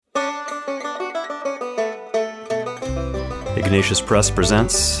Ignatius Press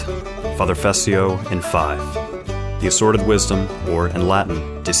presents Father Fessio in 5, the assorted wisdom, or in Latin,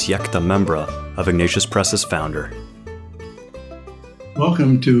 Disjecta Membra, of Ignatius Press's founder.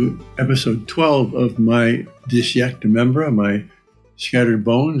 Welcome to episode 12 of my Disjecta Membra, my scattered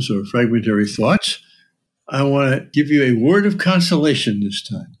bones or fragmentary thoughts. I want to give you a word of consolation this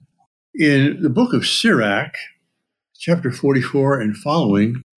time. In the book of Sirach, chapter 44 and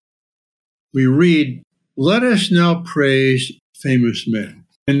following, we read, "Let us now praise famous men."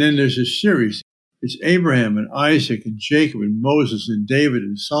 And then there's a series. It's Abraham and Isaac and Jacob and Moses and David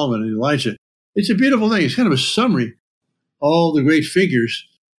and Solomon and Elijah. It's a beautiful thing. It's kind of a summary of all the great figures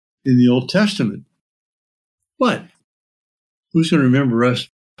in the Old Testament. But who's going to remember us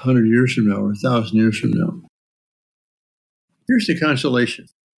 100 years from now or 1,000 years from now? Here's the consolation.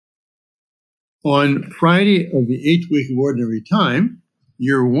 On Friday of the 8th week of Ordinary Time,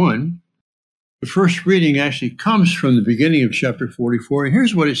 year 1, the first reading actually comes from the beginning of chapter 44. And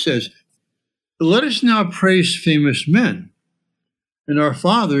here's what it says. "Let us now praise famous men and our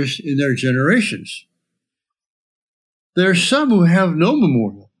fathers in their generations. There are some who have no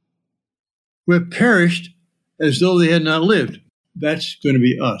memorial, who have perished as though they had not lived." That's going to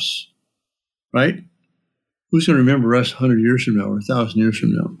be us, right? Who's going to remember us 100 years from now or 1,000 years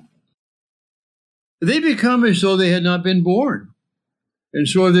from now? "They become as though they had not been born, and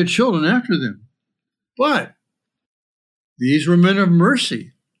so are their children after them. But these were men of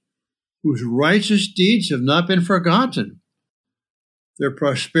mercy, whose righteous deeds have not been forgotten. Their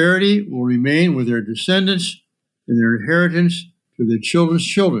prosperity will remain with their descendants, and their inheritance to their children's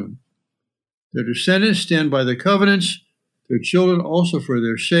children. Their descendants stand by the covenants, their children also for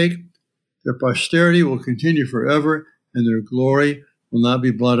their sake. Their posterity will continue forever, and their glory will not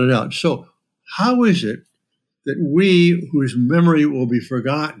be blotted out." So, how is it that we, whose memory will be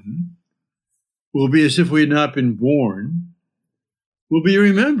forgotten, will be as if we had not been born, will be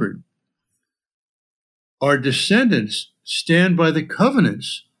remembered? Our descendants stand by the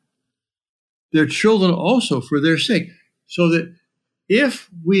covenants, their children also for their sake. So that if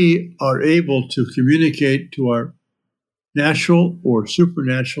we are able to communicate to our natural or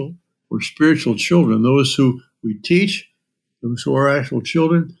supernatural or spiritual children, those who we teach, those who are actual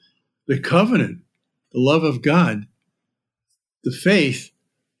children, the covenant, the love of God, the faith,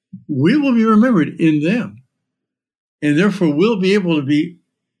 we will be remembered in them. And therefore we'll be able to be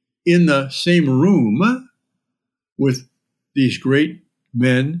in the same room with these great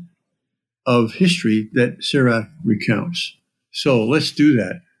men of history that Sirach recounts. So let's do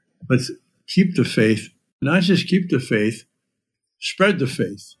that. Let's keep the faith, not just keep the faith, spread the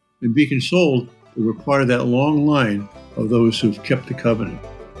faith, and be consoled that we're part of that long line of those who've kept the covenant.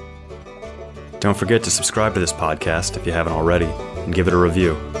 Don't forget to subscribe to this podcast if you haven't already, and give it a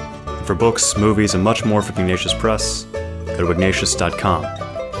review. And for books, movies, and much more from Ignatius Press, go to ignatius.com.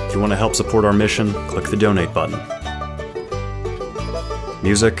 If you want to help support our mission, click the donate button.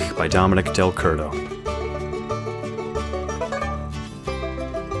 Music by Dominic Del Curto.